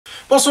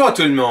Bonsoir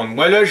tout le monde,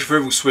 moi là je veux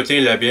vous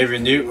souhaiter la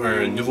bienvenue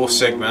à un nouveau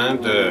segment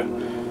de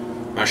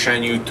ma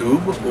chaîne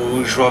YouTube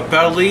où je vais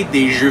parler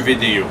des jeux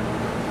vidéo.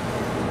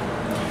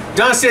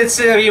 Dans cette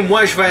série,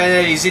 moi je vais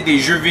analyser des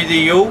jeux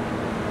vidéo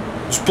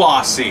du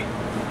passé.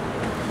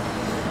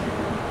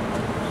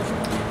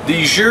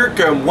 Des jeux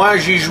que moi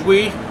j'ai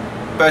joué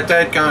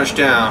peut-être quand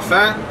j'étais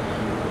enfant,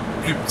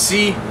 plus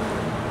petit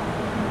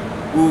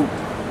ou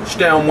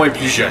j'étais au moins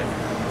plus jeune.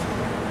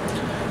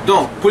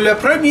 Donc, pour la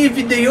première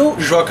vidéo,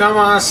 je vais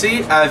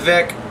commencer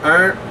avec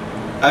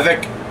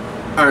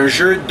un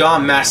jeu dans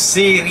ma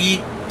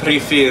série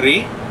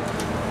préférée.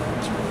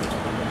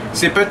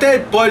 C'est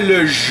peut-être pas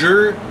le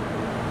jeu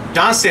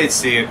dans cette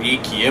série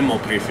qui est mon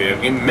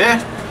préféré, mais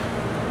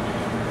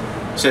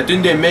c'est un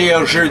des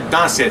meilleurs jeux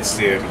dans cette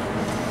série.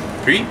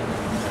 Puis,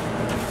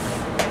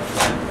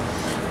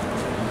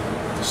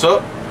 ça,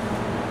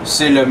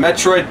 c'est le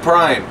Metroid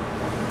Prime.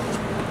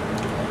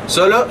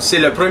 Ça là, c'est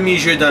le premier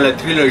jeu dans la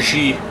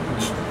trilogie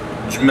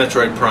du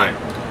Metroid Prime.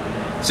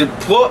 C'est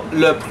pas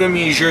le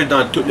premier jeu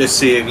dans toute la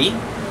série,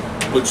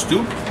 pas du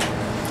tout.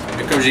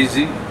 Mais comme j'ai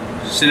dit,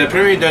 c'est le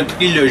premier d'une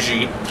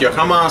trilogie qui a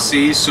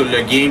commencé sur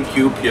le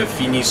GameCube et a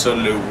fini sur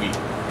le Wii.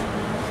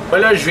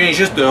 Voilà, je viens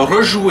juste de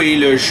rejouer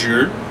le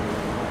jeu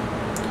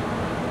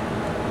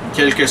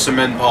quelques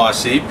semaines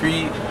passées,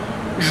 puis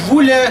je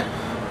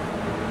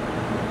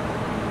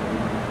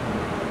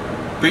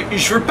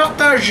veux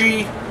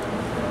partager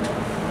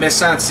mes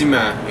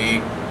sentiments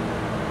et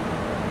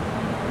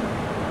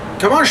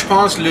comment je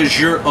pense que le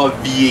jeu a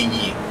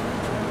vieilli.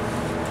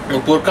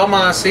 Donc pour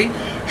commencer,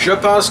 je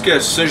pense que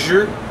ce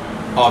jeu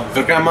a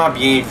vraiment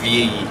bien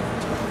vieilli.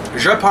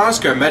 Je pense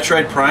que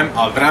Metroid Prime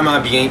a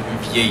vraiment bien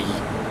vieilli.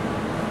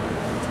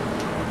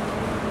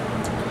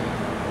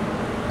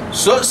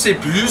 Ça, c'est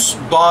plus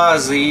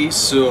basé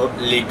sur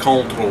les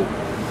contrôles.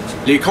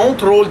 Les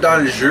contrôles dans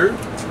le jeu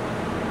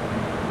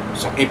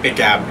sont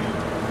impeccables.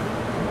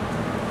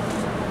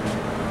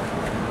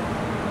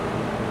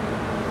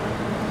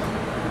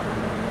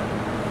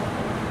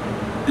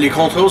 Les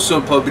contrôles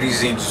sont pas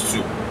brisés du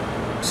tout.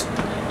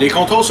 Les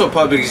contrôles sont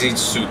pas brisés du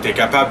tout. Tu es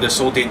capable de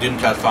sauter d'une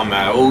plateforme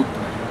à l'autre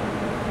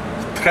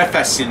très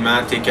facilement.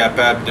 Tu es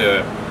capable de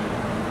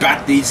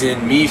battre des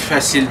ennemis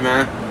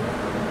facilement.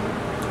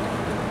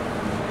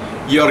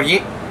 Il n'y a rien.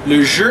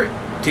 Le jeu,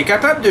 tu es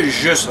capable de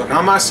juste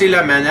ramasser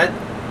la manette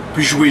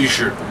puis jouer le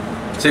jeu.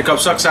 C'est comme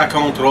ça que ça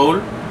contrôle.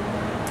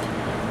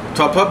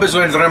 Tu n'as pas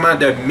besoin vraiment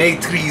de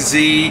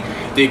maîtriser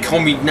des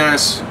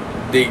combinaisons,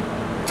 des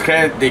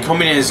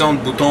combinaisons de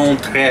boutons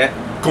très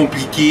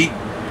compliquées.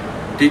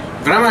 Tu es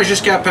vraiment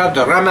juste capable de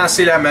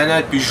ramasser la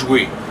manette puis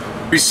jouer.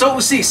 Puis ça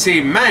aussi,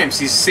 c'est même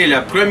si c'est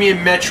le premier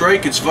Metroid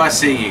que tu vas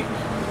essayer.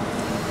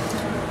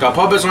 Tu n'as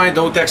pas besoin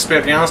d'autres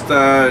expériences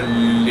dans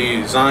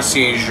les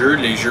anciens jeux,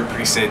 les jeux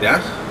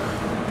précédents.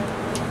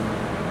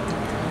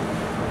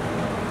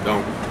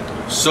 Donc,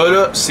 ça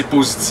là, c'est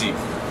positif.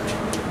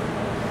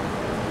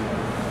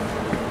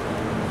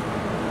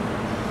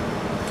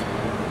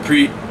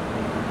 Puis,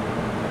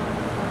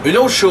 une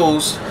autre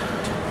chose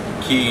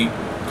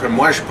que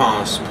moi je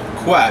pense,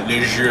 pourquoi le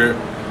jeu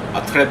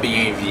a très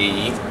bien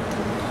vieilli,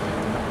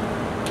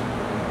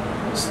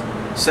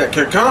 c'est que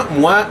quand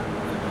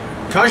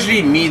je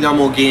l'ai mis dans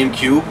mon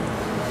GameCube,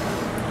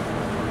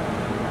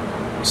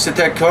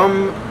 c'était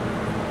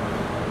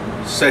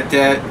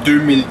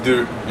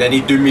 2002, l'année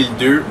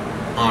 2002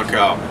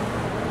 encore.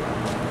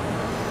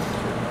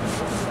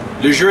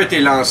 Le jeu a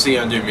été lancé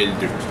en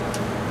 2002.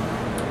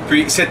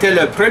 Puis c'était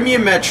le premier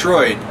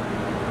Metroid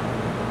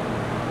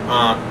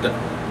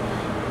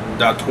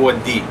dans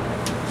 3D,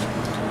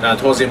 dans la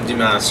troisième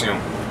dimension.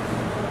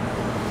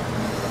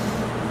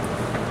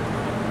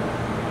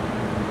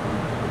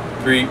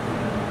 Puis,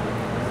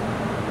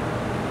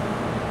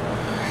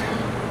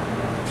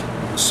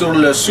 sur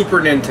le Super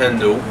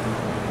Nintendo,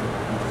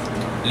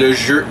 le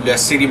jeu, la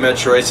série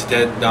Metroid,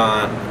 c'était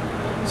dans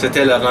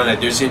la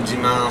deuxième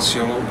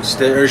dimension.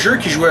 C'était un jeu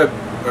qui jouait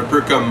un peu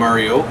comme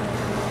Mario.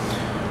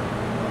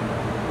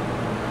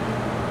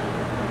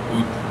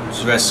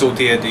 Tu vas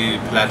sauter à des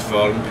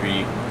plateformes,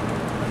 puis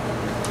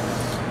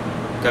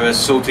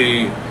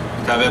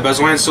tu avais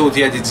besoin de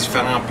sauter à des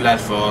différentes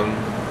plateformes.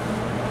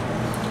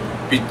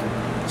 Puis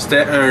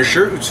c'était un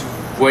jeu où tu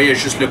voyais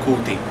juste le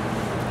côté.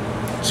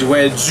 Tu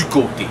voyais du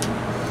côté.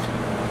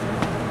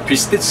 Puis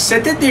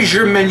c'était des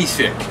jeux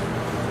magnifiques.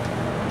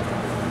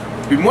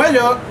 Puis moi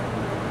là,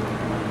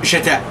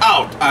 j'étais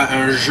out à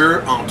un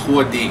jeu en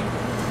 3D.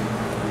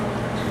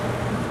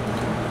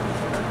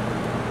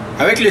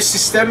 Avec le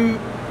système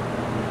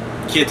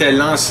qui était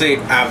lancé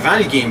avant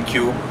le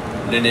GameCube,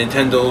 le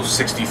Nintendo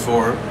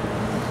 64.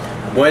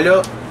 Moi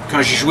là,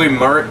 quand j'ai joué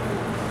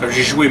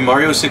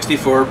Mario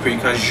 64, puis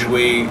quand j'ai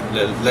joué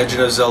le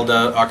Legend of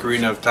Zelda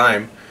Ocarina of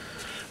Time,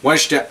 moi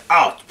j'étais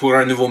out pour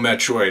un nouveau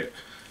Metroid.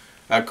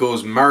 À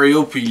cause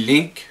Mario puis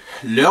Link,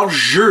 leur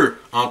jeu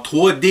en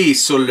 3D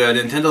sur le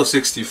Nintendo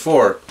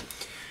 64,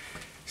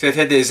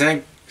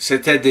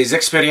 c'était des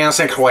expériences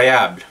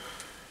incroyables.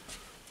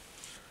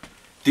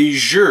 Des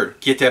jeux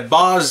qui étaient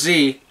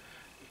basés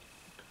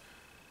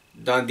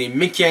dans des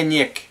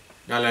mécaniques,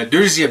 dans la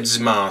deuxième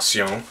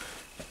dimension,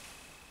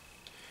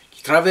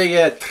 qui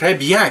travaillait très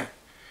bien,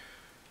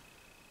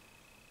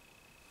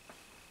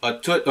 a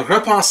tout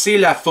repensé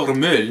la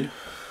formule,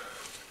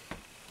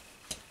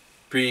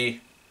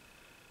 puis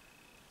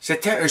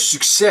c'était un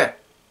succès.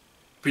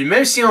 Puis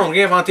même si on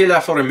réinventait la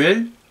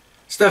formule,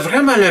 c'était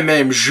vraiment le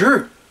même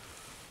jeu.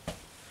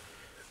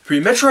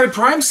 Puis Metroid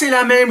Prime, c'est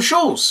la même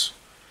chose.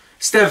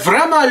 C'était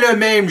vraiment le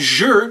même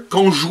jeu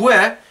qu'on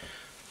jouait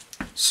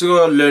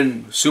sur le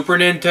Super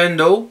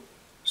Nintendo,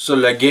 sur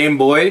le Game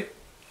Boy,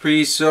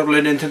 puis sur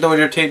le Nintendo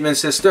Entertainment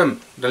System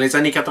dans les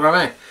années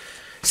 80.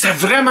 C'était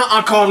vraiment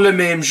encore le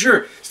même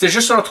jeu. C'était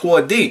juste en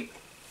 3D.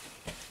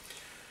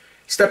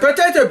 C'était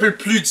peut-être un peu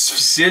plus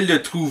difficile de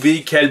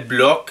trouver quel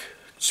bloc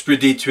tu peux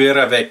détruire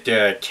avec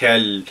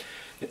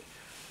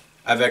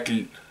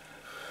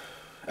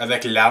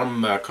avec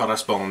l'arme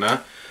correspondante,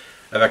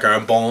 avec un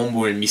bombe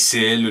ou un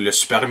missile ou le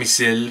super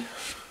missile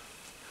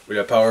ou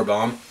le power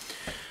bomb.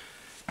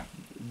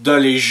 Dans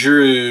les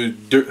jeux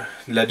de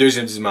la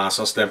deuxième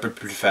dimension, c'était un peu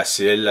plus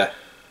facile.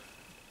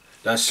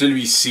 Dans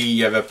celui-ci, il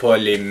n'y avait pas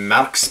les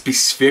marques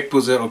spécifiques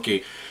pour dire, ok,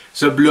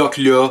 ce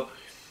bloc-là,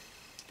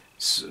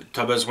 tu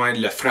as besoin de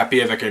le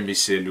frapper avec un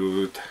missile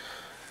ou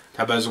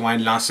tu as besoin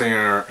de lancer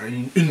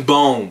une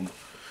bombe,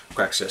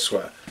 quoi que ce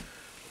soit.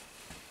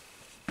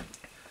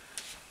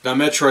 Dans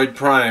Metroid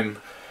Prime,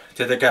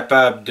 tu étais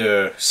capable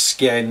de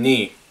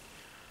scanner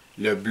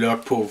le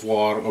bloc pour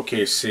voir, ok,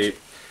 c'est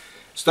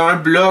un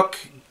bloc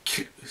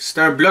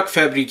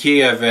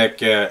fabriqué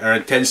avec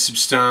une telle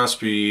substance,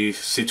 puis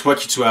c'est toi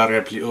qui dois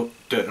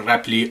te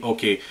rappeler,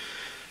 ok,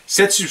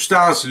 cette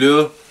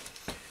substance-là,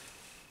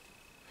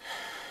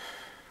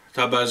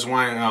 t'as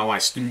besoin, ah ouais,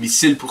 c'est une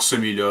missile pour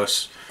celui-là.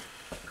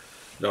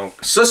 Donc,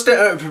 ça c'était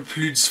un peu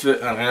plus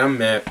différent,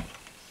 mais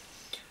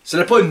ça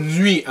n'a pas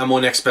nuit à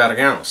mon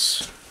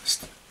expérience.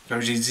 Comme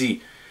j'ai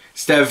dit,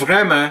 c'était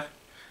vraiment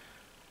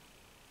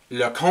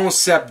le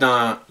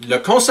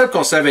concept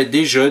qu'on savait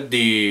déjà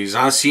des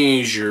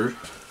anciens jeux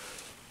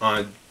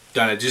dans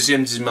la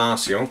deuxième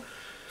dimension,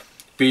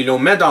 puis ils l'ont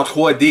mis dans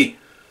 3D.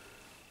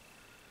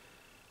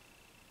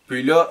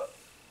 Puis là,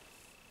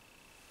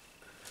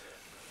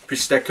 puis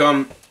c'était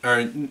comme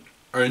un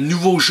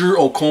nouveau jeu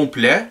au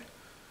complet,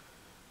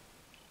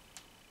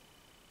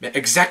 mais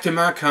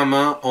exactement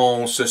comment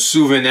on se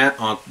souvenait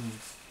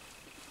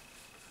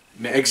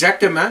mais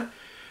exactement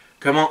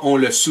comment on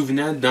le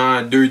souvenait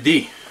dans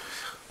 2D.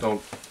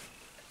 Donc,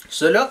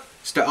 cela,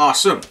 c'était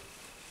awesome.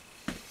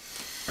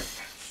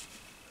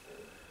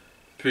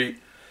 Puis,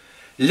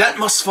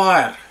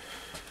 l'atmosphère.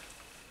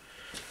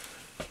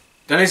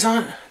 Dans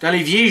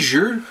les vieux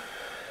jeux,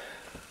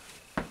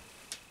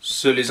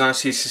 sur les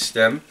anciens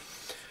systèmes,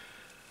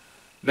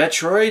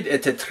 Metroid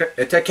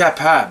était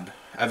capable,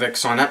 avec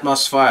son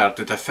atmosphère,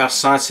 de te faire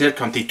sentir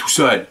comme t'es tout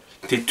seul.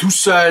 T'es tout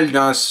seul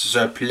dans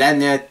cette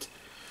planète,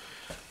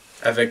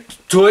 avec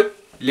toutes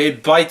les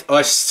bêtes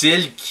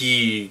hostiles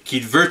qui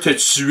veulent te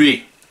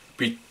tuer.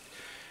 Puis,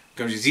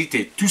 comme je dis,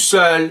 t'es tout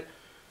seul,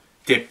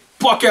 t'es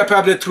pas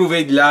capable de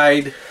trouver de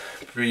l'aide,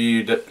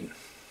 puis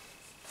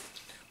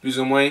plus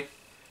ou moins,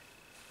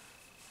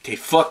 t'es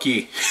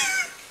fucké.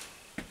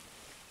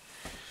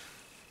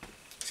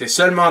 C'est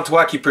seulement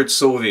toi qui peux te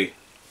sauver.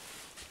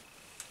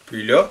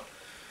 Puis là,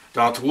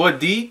 dans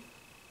 3D,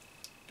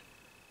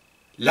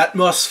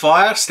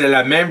 l'atmosphère, c'était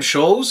la même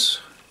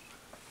chose,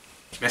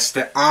 mais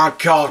c'était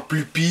encore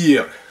plus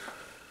pire.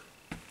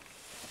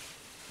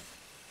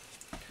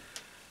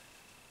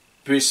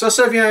 Puis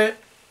ça vient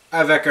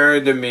avec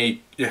un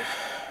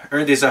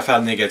des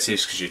affaires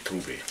négatives que j'ai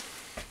trouvé.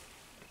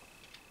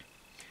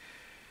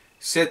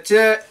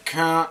 C'était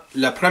quand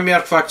la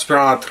première fois que tu peux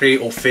entrer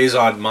au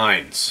Phase-On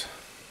Mines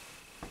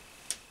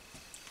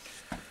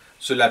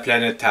sur la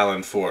planète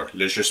Talon 4.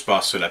 Le jeu se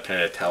passe sur la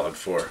planète Talon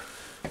 4.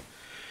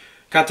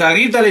 Quand tu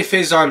arrives dans les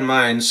Phase-On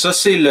Mines, ça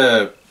c'est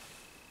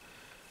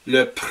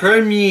le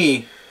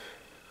premier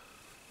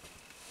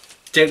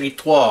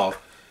territoire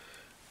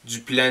du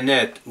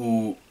planète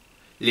où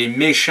les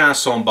méchants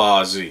sont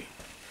basés.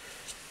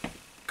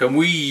 Comme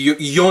oui,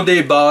 ils ont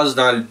des bases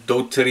dans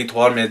d'autres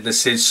territoires, mais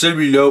c'est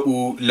celui-là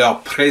où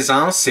leur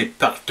présence c'est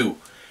partout.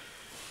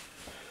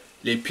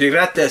 Les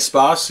pirates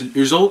d'espace,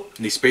 eux autres,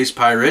 les Space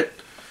Pirates,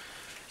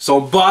 sont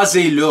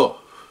basés là.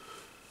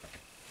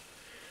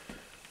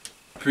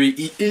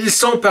 Puis ils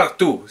sont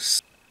partout.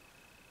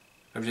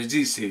 Comme je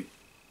dis, c'est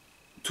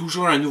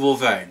toujours un nouveau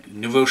vague.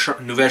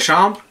 Nouvelle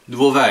chambre,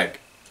 nouveau vague.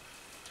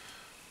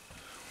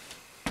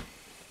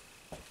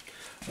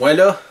 Moi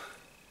là,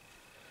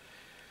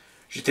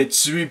 j'étais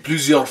tué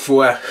plusieurs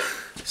fois.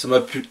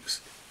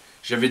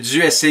 J'avais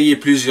dû essayer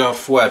plusieurs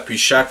fois. Puis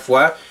chaque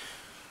fois,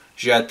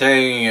 j'ai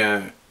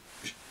atteint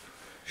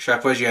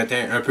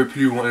un peu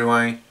plus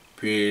loin.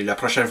 Puis la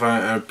prochaine fois,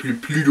 un peu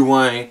plus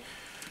loin.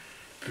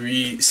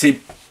 Puis c'est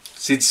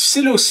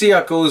difficile aussi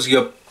à cause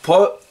il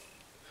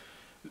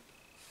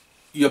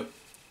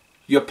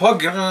n'y a pas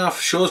grand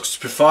chose que tu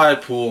peux faire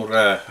pour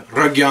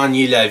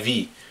regagner la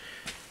vie.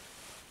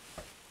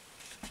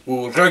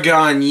 Ou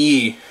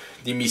regagner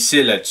des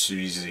missiles à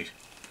utiliser.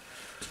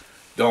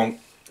 Donc,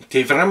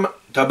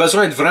 t'as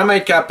besoin de vraiment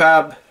être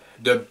capable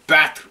de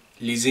battre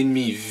les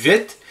ennemis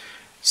vite,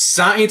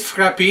 sans être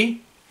frappé,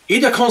 et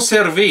de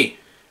conserver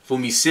vos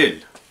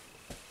missiles.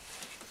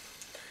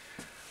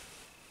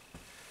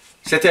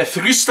 C'était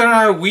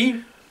frustrant,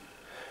 oui,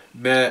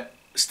 mais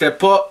c'était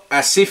pas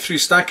assez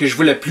frustrant que je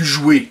voulais plus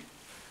jouer.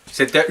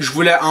 Je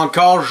voulais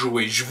encore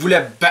jouer, je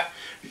voulais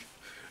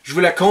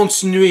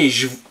continuer,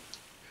 je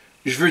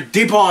veux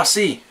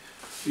dépasser.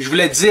 Je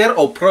voulais dire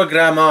aux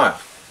programmeurs,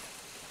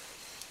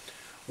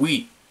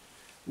 oui,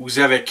 vous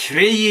avez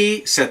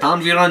créé cet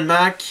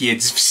environnement qui est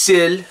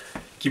difficile,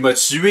 qui m'a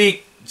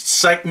tué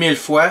 5000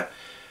 fois,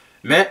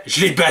 mais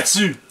je l'ai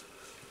battu.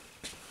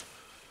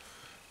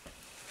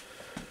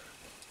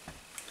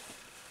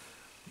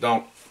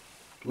 Donc,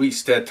 oui,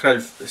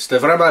 c'était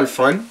vraiment le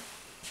fun.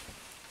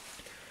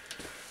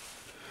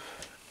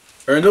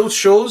 Une autre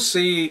chose,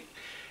 c'est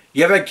il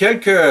y avait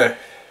quelques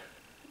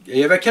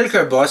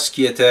boss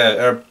qui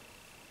étaient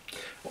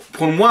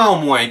pour moi au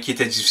moins qui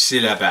étaient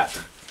difficiles à battre.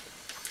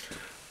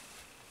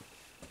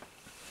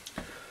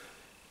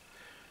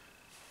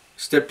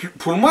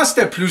 Pour moi,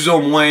 c'était plus ou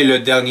moins le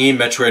dernier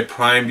Metroid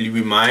Prime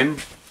lui-même.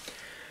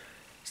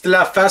 C'était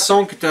la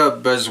façon que tu as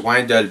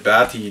besoin de le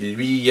battre.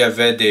 Lui, il y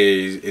avait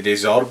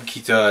des orbes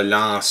qui t'a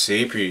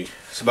lancé. Puis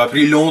ça m'a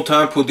pris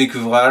longtemps pour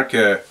découvrir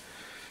que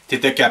tu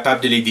étais capable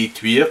de les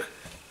détruire.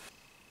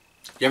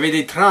 Il y avait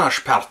des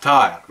tranches par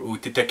terre où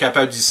tu étais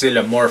capable d'utiliser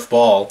le Morph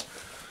Ball.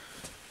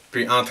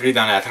 Puis entrer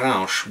dans la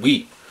tranche,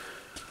 oui.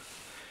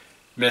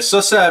 Mais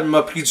ça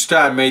m'a pris du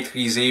temps à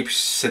maîtriser. Puis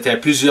c'était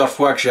plusieurs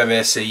fois que j'avais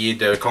essayé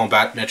de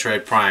combattre Metroid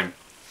Prime.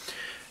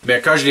 Mais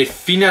quand je l'ai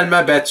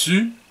finalement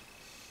battu,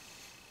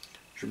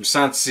 je me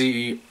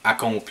sentis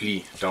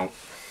accompli.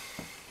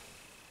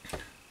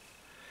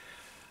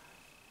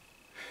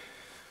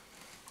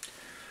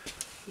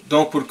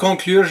 Donc pour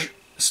conclure,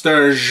 c'est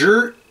un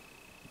jeu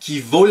qui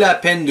vaut la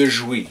peine de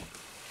jouer.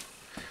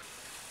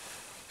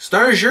 C'est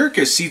un jeu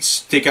que si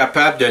tu es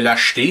capable de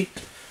l'acheter,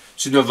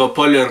 tu ne vas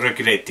pas le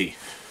regretter.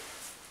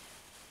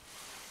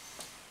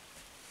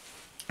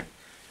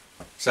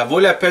 Ça vaut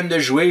la peine de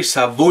jouer,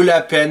 ça vaut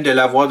la peine de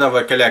l'avoir dans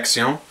votre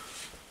collection.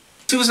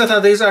 Si vous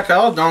attendez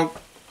encore, donc,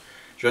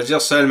 je veux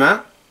dire seulement,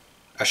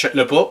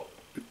 achète-le pas,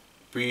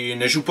 puis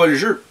ne joue pas le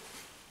jeu.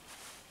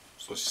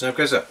 C'est aussi simple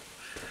que ça.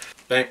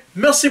 Ben,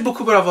 merci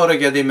beaucoup pour avoir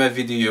regardé ma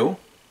vidéo.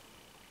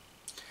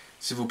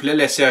 S'il vous plaît,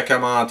 laissez un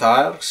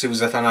commentaire si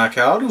vous êtes en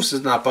encore ou si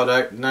vous n'êtes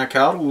pas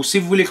encore, ou si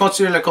vous voulez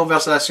continuer la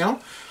conversation,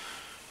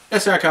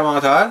 laissez un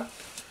commentaire.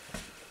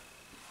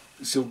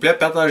 S'il vous plaît,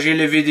 partagez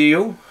la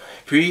vidéo,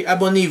 puis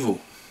abonnez-vous.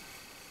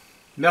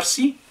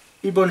 Merci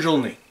et bonne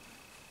journée.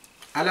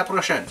 À la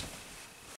prochaine.